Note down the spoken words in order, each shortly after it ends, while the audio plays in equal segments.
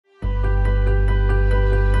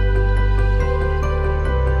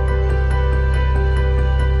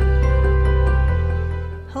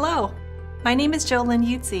My name is JoLynn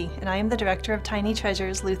Utze, and I am the director of Tiny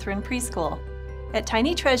Treasures Lutheran Preschool. At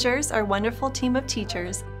Tiny Treasures, our wonderful team of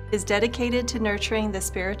teachers is dedicated to nurturing the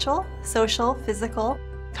spiritual, social, physical,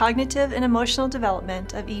 cognitive, and emotional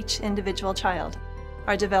development of each individual child.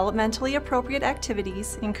 Our developmentally appropriate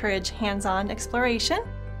activities encourage hands-on exploration,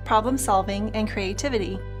 problem solving, and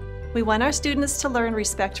creativity. We want our students to learn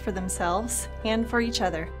respect for themselves and for each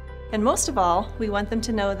other. And most of all, we want them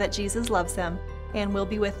to know that Jesus loves them and will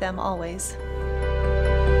be with them always.